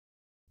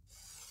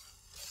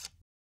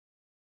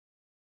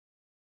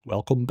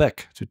Welcome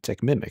back to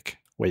TECHMIMIC,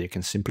 where you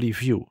can simply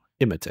view,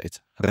 imitate,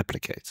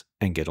 replicate,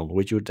 and get on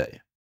with your day.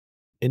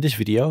 In this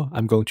video,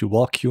 I'm going to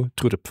walk you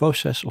through the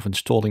process of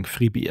installing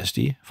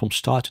FreeBSD from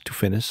start to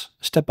finish,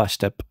 step by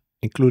step,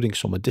 including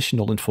some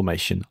additional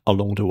information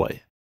along the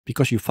way.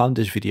 Because you found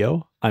this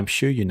video, I'm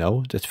sure you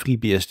know that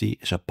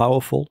FreeBSD is a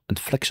powerful and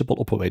flexible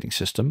operating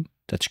system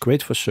that's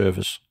great for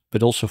service,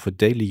 but also for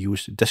daily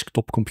use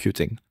desktop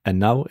computing, and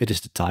now it is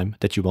the time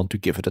that you want to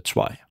give it a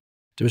try.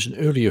 There is an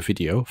earlier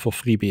video for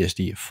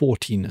FreeBSD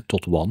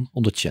 14.1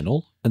 on the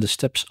channel, and the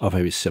steps are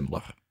very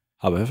similar.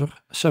 However,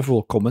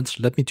 several comments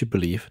led me to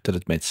believe that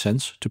it made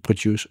sense to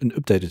produce an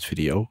updated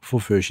video for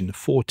version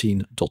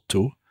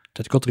 14.2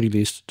 that got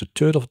released the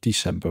 3rd of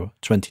December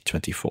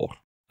 2024.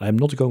 I am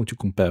not going to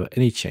compare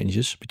any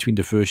changes between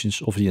the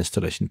versions of the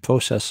installation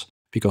process,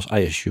 because I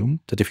assume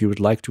that if you would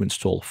like to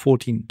install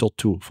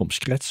 14.2 from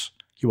scratch,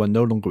 you are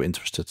no longer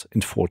interested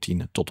in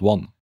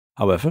 14.1.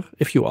 However,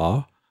 if you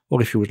are,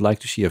 or if you would like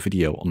to see a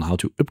video on how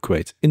to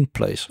upgrade in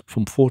place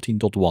from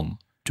 14.1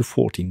 to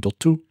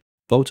 14.2,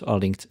 both are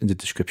linked in the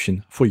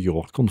description for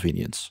your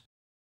convenience.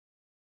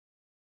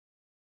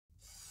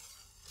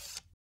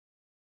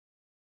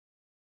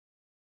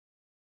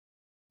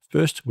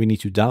 First, we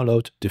need to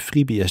download the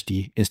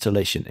FreeBSD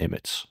installation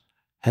image.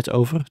 Head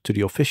over to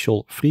the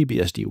official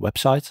FreeBSD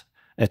website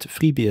at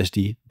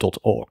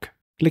freebsd.org.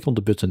 Click on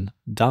the button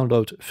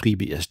Download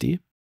FreeBSD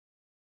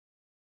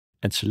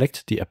and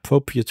select the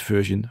appropriate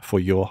version for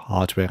your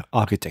hardware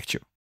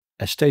architecture.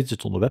 As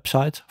stated on the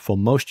website, for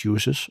most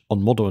users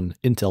on modern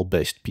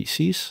Intel-based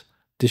PCs,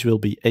 this will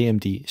be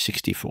AMD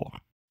 64.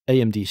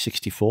 AMD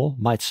 64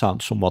 might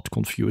sound somewhat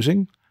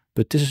confusing,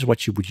 but this is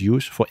what you would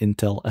use for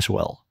Intel as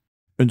well,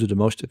 under the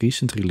most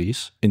recent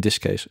release, in this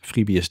case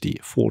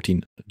FreeBSD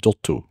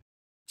 14.2.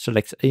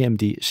 Select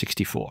AMD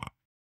 64.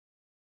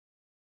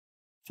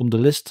 From the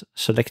list,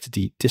 select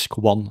the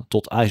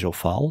disk1.iso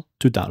file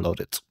to download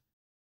it.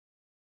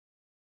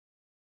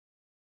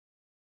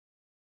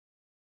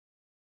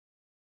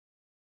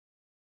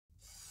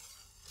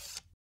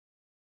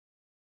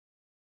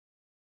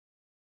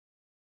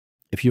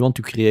 If you want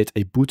to create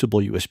a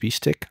bootable USB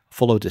stick,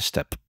 follow this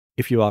step.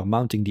 If you are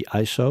mounting the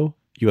ISO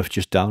you have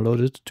just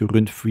downloaded to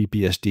run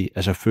FreeBSD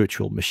as a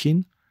virtual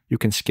machine, you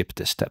can skip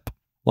this step.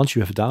 Once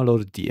you have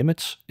downloaded the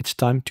image, it's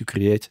time to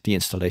create the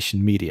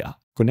installation media.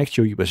 Connect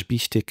your USB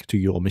stick to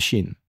your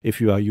machine. If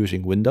you are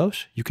using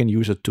Windows, you can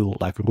use a tool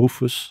like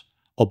Rufus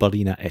or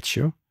Balena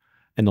Etcher,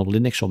 and on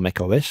Linux or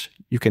macOS,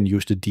 you can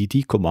use the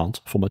dd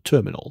command from a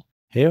terminal.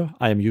 Here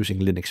I am using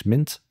Linux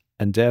Mint,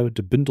 and there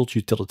the bundled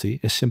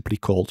utility is simply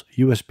called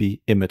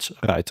USB Image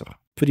Writer.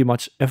 Pretty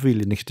much every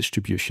Linux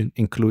distribution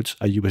includes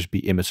a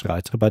USB image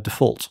writer by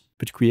default,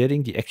 but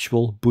creating the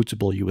actual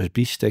bootable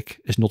USB stick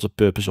is not the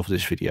purpose of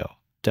this video.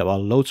 There are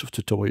loads of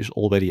tutorials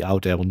already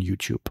out there on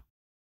YouTube.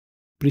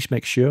 Please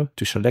make sure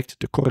to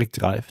select the correct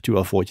drive to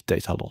avoid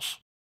data loss.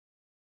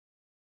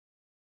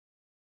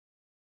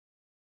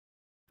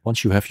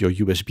 Once you have your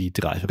USB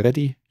drive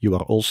ready, you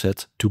are all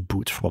set to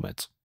boot from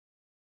it.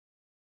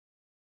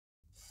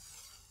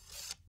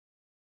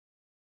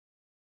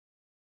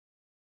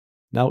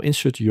 Now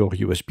insert your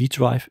USB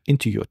drive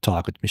into your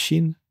target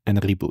machine and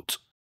reboot.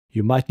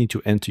 You might need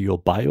to enter your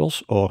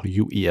BIOS or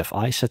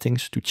UEFI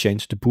settings to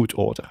change the boot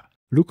order.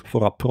 Look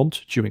for a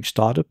prompt during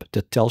startup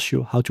that tells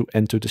you how to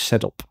enter the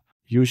setup.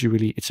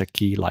 Usually it's a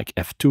key like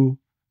F2,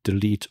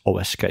 delete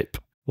or escape.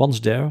 Once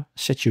there,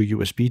 set your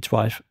USB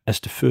drive as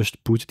the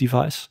first boot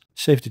device,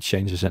 save the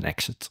changes and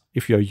exit.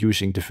 If you are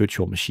using the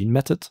virtual machine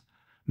method,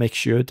 make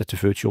sure that the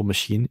virtual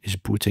machine is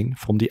booting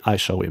from the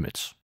ISO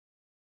image.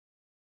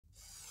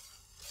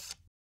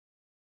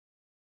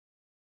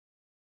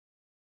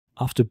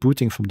 After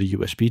booting from the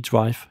USB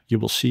drive, you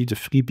will see the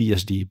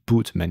FreeBSD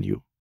boot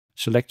menu.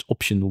 Select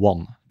option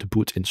 1, the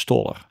boot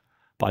installer,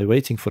 by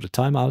waiting for the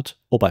timeout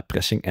or by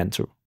pressing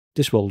enter.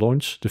 This will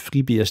launch the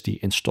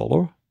FreeBSD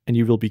installer and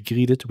you will be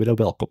greeted with a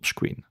welcome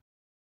screen.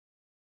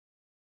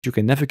 You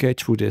can navigate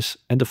through this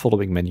and the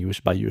following menus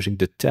by using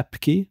the Tab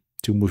key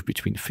to move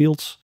between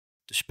fields,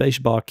 the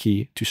spacebar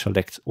key to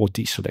select or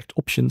deselect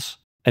options,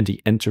 and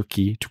the Enter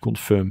key to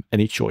confirm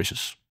any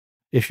choices.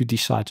 If you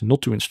decide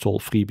not to install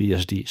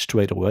FreeBSD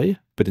straight away,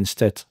 but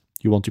instead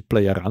you want to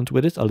play around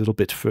with it a little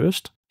bit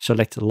first,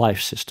 select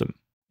Live System.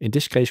 In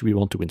this case we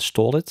want to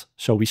install it,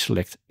 so we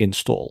select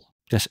Install.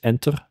 Press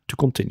Enter to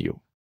continue.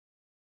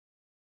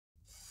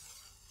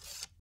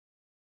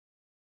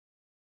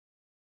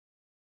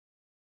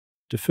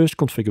 The first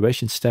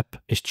configuration step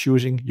is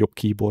choosing your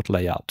keyboard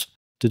layout.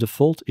 The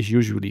default is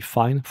usually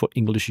fine for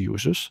English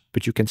users,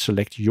 but you can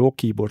select your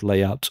keyboard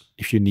layout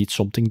if you need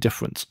something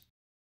different.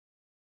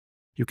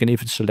 You can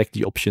even select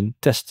the option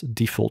Test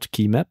Default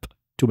Key Map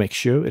to make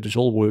sure it is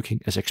all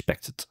working as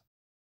expected.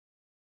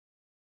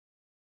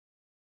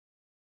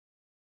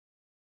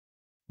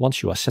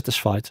 Once you are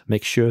satisfied,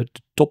 make sure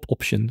the top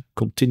option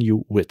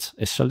Continue With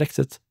is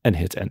selected and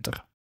hit Enter.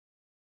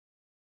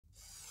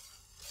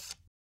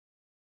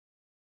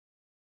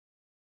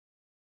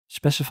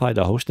 Specify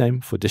the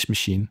hostname for this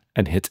machine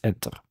and hit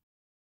Enter.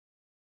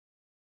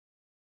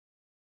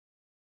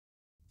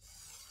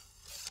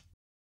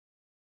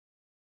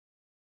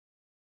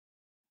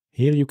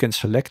 Here you can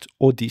select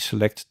or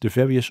deselect the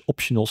various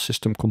optional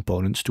system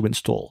components to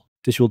install.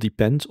 This will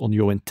depend on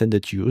your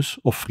intended use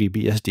of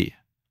FreeBSD.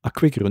 A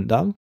quick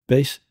rundown: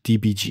 base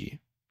DBG,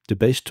 the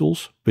base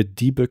tools with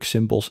debug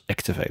symbols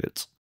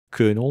activated.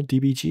 Kernel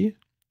DBG,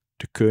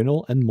 the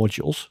kernel and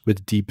modules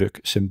with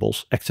debug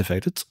symbols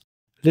activated.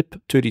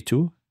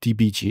 lib32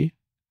 DBG,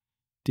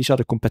 these are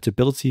the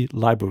compatibility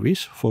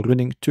libraries for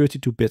running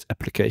 32-bit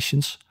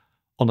applications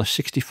on a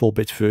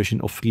 64-bit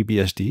version of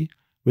FreeBSD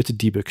with the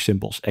debug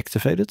symbols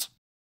activated.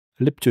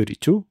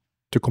 lib32,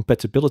 the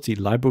compatibility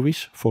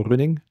libraries for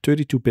running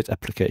 32-bit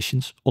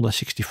applications on a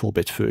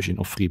 64-bit version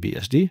of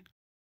FreeBSD.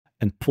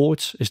 And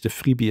ports is the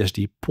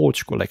FreeBSD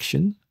ports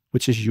collection,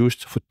 which is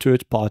used for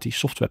third-party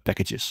software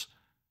packages.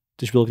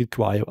 This will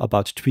require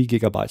about 3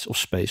 GB of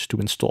space to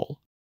install.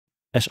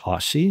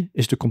 src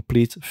is the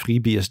complete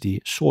FreeBSD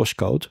source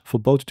code for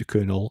both the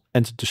kernel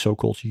and the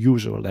so-called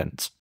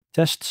userland.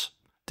 Tests,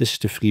 this is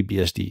the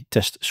FreeBSD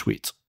test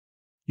suite.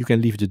 You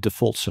can leave the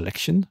default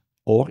selection,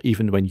 or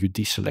even when you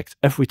deselect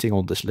everything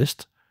on this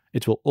list,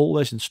 it will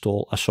always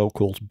install a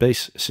so-called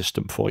base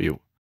system for you.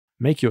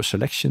 Make your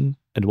selection,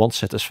 and once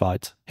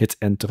satisfied, hit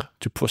enter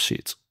to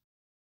proceed.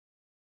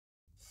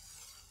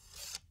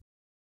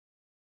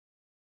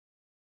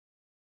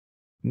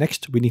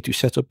 Next, we need to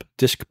set up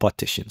disk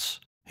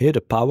partitions. Here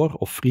the power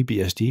of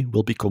FreeBSD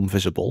will become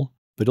visible,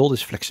 but all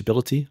this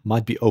flexibility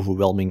might be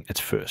overwhelming at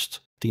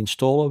first. The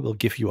installer will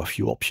give you a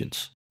few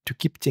options. To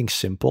keep things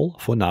simple,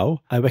 for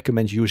now, I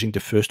recommend using the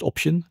first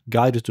option,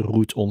 guided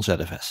root on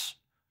ZFS,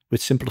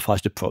 which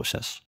simplifies the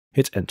process.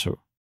 Hit enter.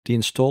 The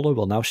installer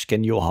will now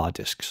scan your hard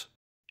disks.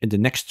 In the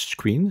next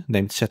screen,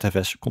 named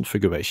ZFS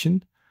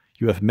configuration,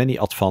 you have many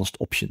advanced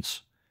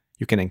options.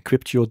 You can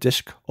encrypt your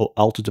disk or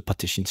alter the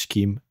partition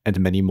scheme and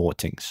many more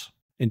things.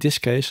 In this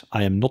case,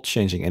 I am not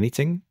changing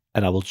anything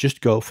and I will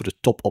just go for the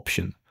top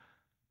option.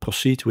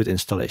 Proceed with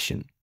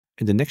installation.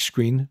 In the next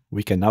screen,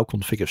 we can now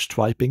configure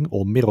striping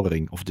or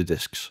mirroring of the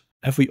disks.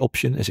 Every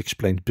option is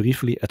explained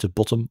briefly at the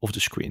bottom of the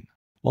screen.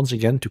 Once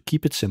again, to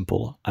keep it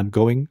simple, I'm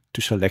going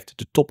to select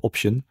the top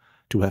option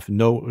to have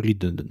no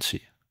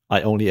redundancy.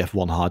 I only have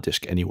one hard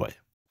disk anyway.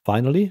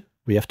 Finally,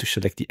 we have to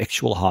select the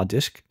actual hard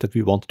disk that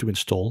we want to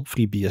install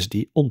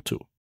FreeBSD onto.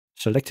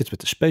 Select it with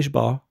the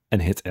spacebar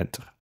and hit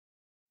enter.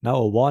 Now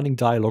a warning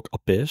dialog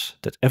appears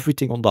that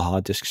everything on the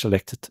hard disk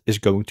selected is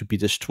going to be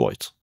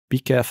destroyed. Be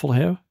careful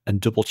here and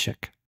double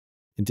check.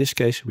 In this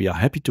case, we are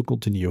happy to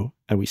continue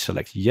and we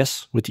select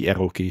yes with the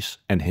arrow keys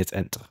and hit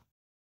enter.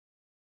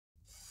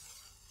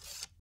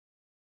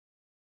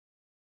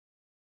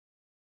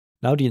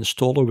 Now the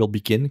installer will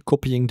begin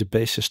copying the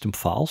base system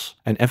files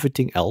and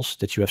everything else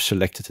that you have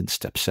selected in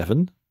step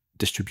 7,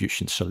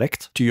 distribution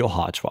select, to your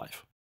hard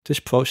drive. This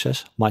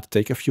process might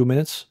take a few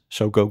minutes,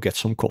 so go get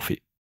some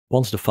coffee.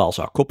 Once the files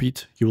are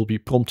copied, you will be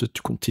prompted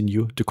to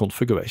continue the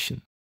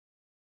configuration.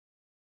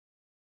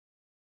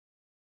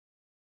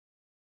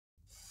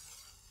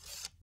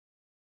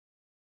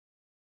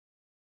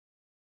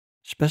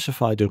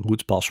 Specify the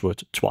root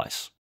password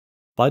twice.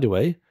 By the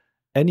way,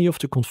 any of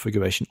the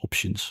configuration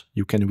options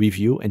you can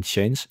review and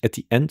change at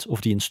the end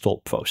of the install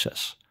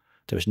process.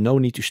 There is no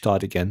need to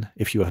start again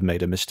if you have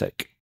made a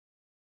mistake.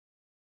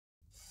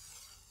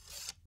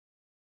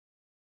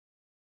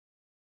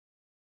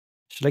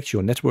 Select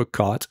your network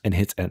card and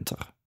hit enter.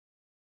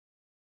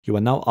 You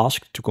are now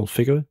asked to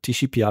configure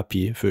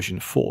TCP/IP version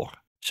 4.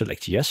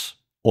 Select yes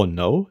or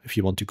no if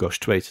you want to go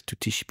straight to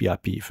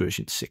TCP/IP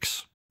version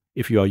 6.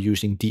 If you are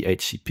using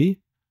DHCP,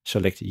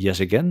 select yes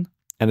again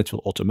and it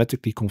will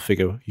automatically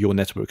configure your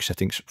network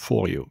settings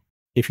for you.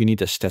 If you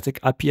need a static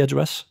IP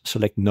address,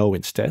 select no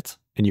instead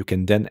and you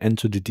can then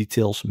enter the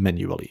details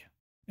manually.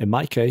 In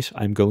my case,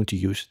 I'm going to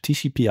use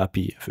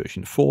TCP/IP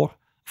version 4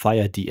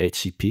 via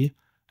DHCP,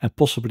 and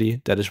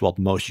possibly that is what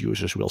most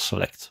users will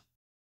select.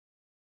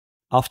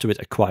 After it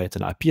acquired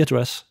an IP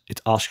address,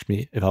 it asks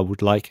me if I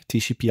would like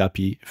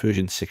TCP/IP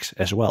version 6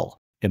 as well.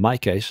 In my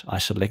case, I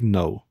select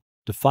no.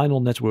 The final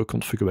network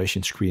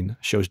configuration screen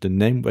shows the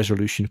name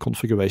resolution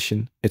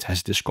configuration it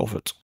has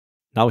discovered.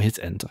 Now hit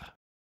enter.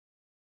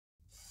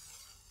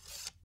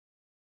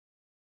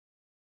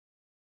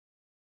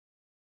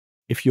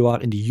 If you are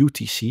in the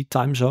UTC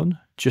time zone,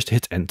 just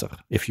hit enter.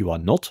 If you are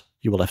not,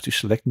 you will have to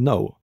select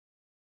no.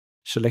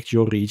 Select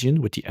your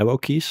region with the arrow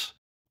keys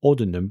or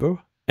the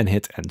number and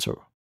hit enter.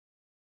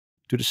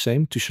 Do the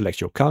same to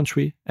select your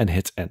country and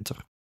hit enter.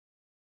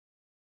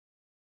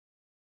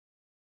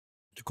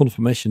 The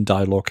confirmation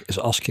dialog is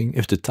asking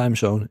if the time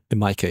zone, in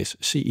my case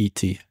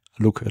CET,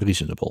 look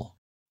reasonable.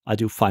 I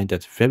do find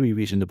that very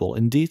reasonable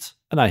indeed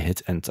and I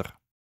hit enter.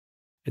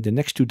 In the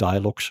next two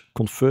dialogs,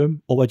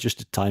 confirm or adjust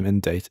the time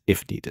and date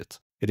if needed.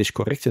 It is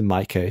correct in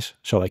my case,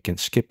 so I can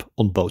skip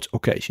on both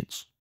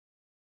occasions.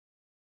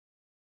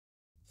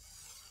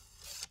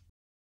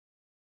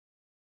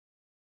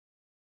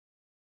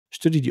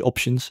 Study the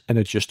options and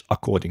adjust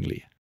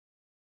accordingly.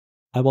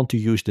 I want to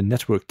use the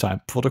network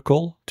time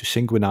protocol to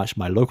synchronize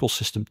my local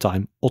system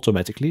time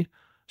automatically,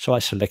 so I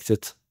select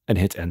it and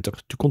hit enter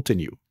to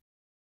continue.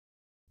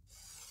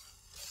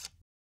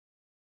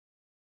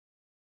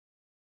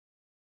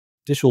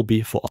 This will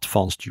be for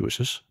advanced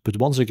users, but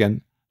once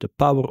again, the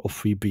power of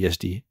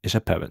FreeBSD is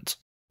apparent.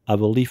 I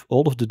will leave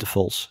all of the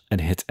defaults and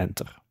hit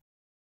enter.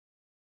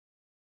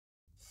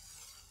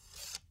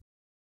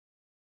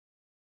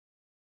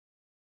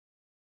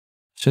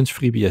 Since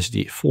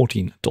FreeBSD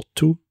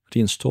 14.2,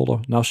 the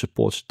installer now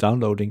supports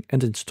downloading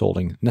and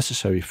installing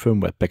necessary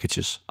firmware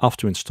packages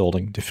after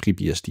installing the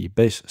FreeBSD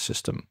base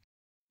system.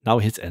 Now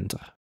hit enter.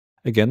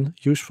 Again,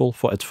 useful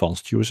for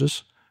advanced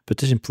users, but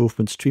this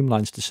improvement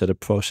streamlines the setup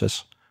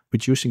process,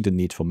 reducing the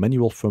need for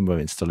manual firmware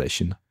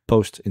installation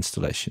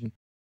post-installation.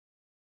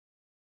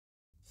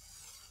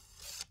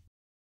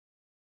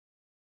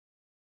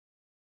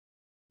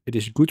 It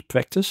is good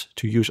practice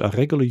to use a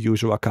regular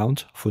user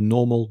account for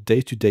normal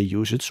day-to-day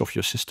usage of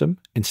your system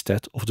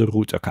instead of the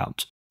root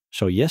account.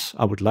 So yes,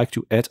 I would like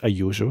to add a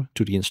user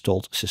to the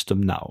installed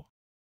system now.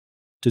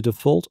 The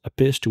default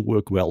appears to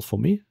work well for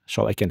me,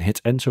 so I can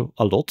hit enter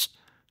a lot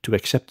to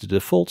accept the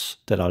defaults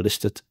that are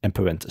listed in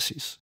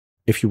parentheses.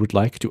 If you would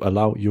like to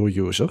allow your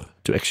user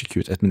to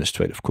execute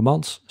administrative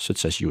commands,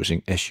 such as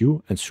using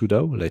su and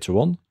sudo later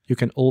on, you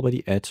can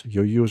already add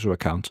your user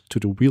account to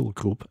the wheel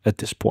group at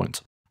this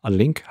point. A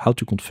link how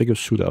to configure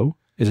sudo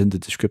is in the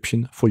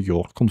description for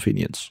your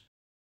convenience.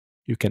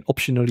 You can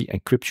optionally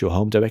encrypt your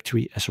home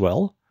directory as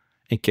well,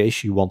 in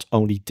case you want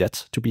only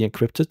that to be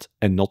encrypted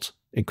and not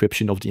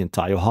encryption of the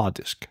entire hard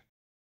disk.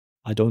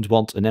 I don't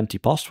want an empty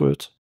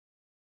password,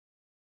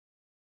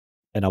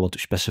 and I want to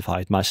specify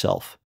it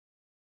myself.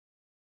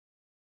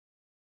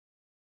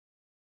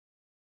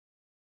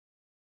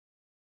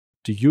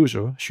 The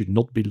user should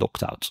not be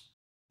locked out.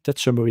 That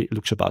summary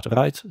looks about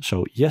right,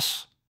 so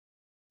yes,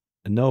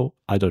 and no,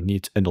 I don't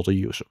need another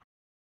user.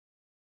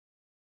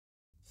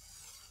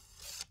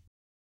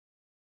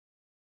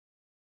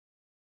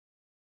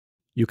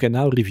 You can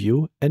now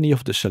review any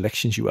of the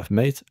selections you have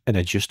made and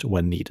adjust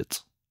when needed.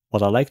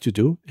 What I like to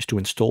do is to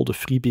install the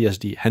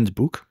FreeBSD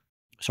handbook,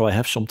 so I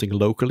have something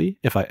locally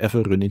if I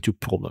ever run into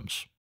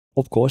problems.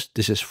 Of course,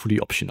 this is fully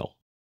optional.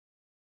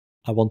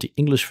 I want the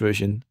English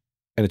version,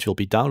 and it will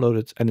be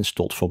downloaded and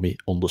installed for me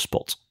on the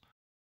spot.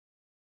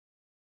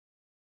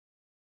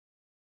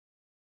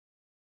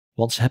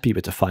 Once happy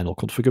with the final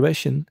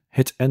configuration,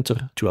 hit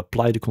enter to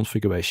apply the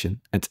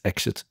configuration and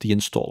exit the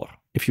installer.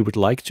 If you would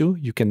like to,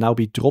 you can now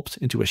be dropped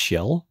into a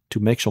shell to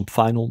make some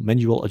final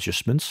manual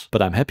adjustments,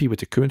 but I'm happy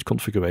with the current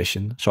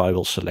configuration, so I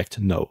will select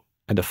no.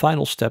 And the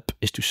final step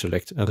is to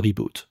select a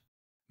reboot.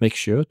 Make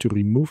sure to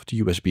remove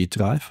the USB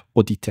drive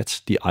or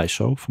detach the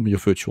ISO from your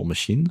virtual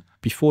machine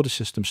before the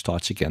system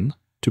starts again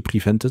to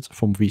prevent it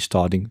from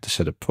restarting the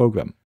setup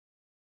program.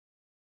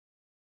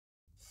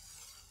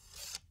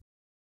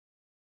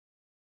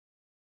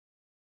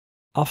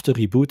 After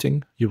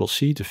rebooting, you will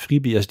see the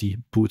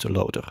FreeBSD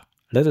bootloader.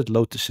 Let it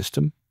load the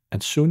system,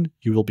 and soon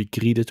you will be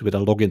greeted with a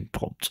login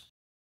prompt.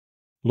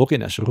 Log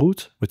in as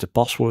root with the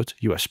password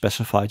you have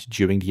specified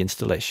during the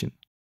installation.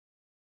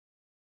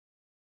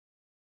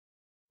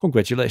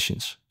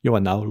 Congratulations, you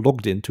are now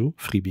logged into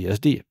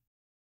FreeBSD.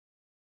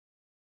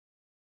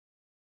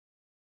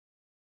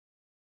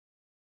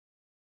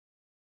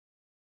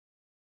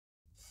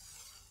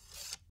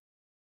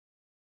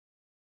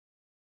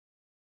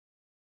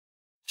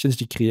 Since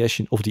the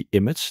creation of the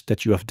image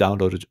that you have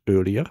downloaded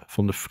earlier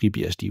from the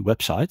FreeBSD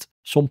website,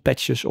 some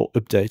patches or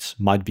updates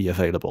might be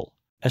available.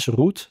 As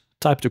root,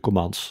 type the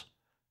commands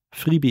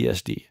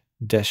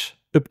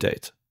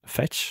FreeBSD-update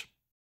fetch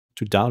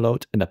to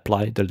download and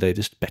apply the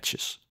latest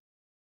patches.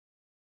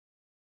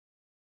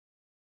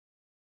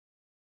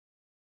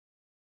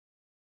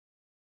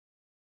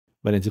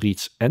 When it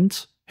reads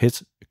end,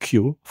 hit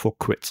Q for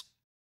quit.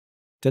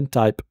 Then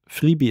type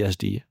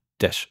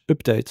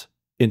FreeBSD-update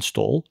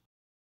install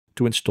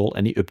to install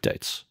any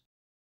updates.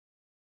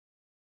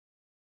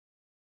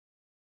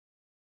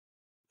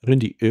 Run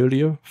the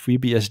earlier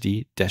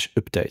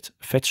FreeBSD-update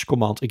fetch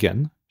command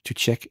again to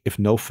check if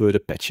no further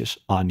patches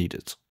are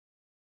needed.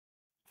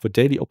 For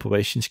daily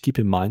operations, keep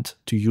in mind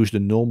to use the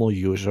normal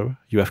user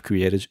you have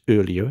created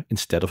earlier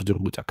instead of the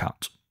root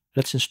account.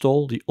 Let's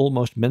install the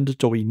almost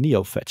mandatory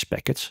neofetch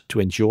package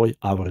to enjoy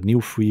our new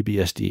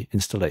FreeBSD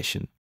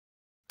installation.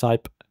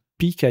 Type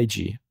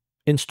pkg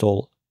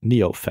install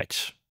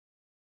neofetch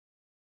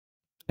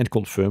and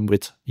confirm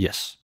with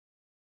yes.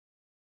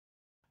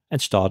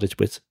 And start it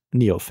with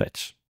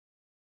neofetch.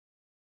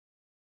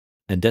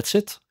 And that's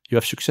it. You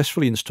have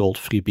successfully installed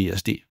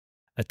FreeBSD.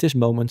 At this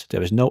moment,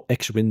 there is no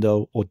X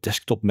window or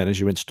desktop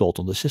manager installed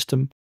on the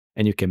system,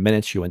 and you can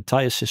manage your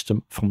entire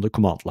system from the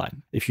command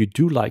line. If you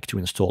do like to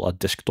install a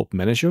desktop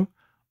manager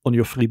on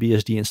your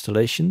FreeBSD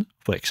installation,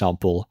 for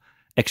example,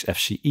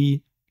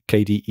 XFCE,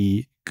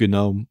 KDE,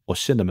 GNOME or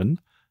Cinnamon,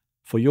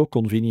 for your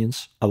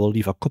convenience, I will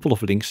leave a couple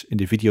of links in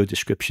the video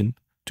description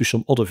to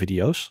some other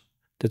videos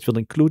that will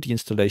include the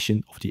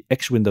installation of the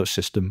X Windows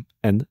system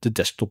and the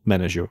desktop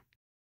manager.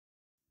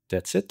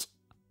 That's it.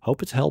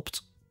 Hope it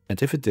helped,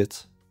 and if it did,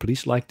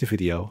 please like the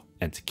video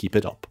and keep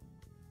it up.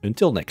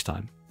 Until next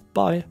time,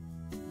 bye!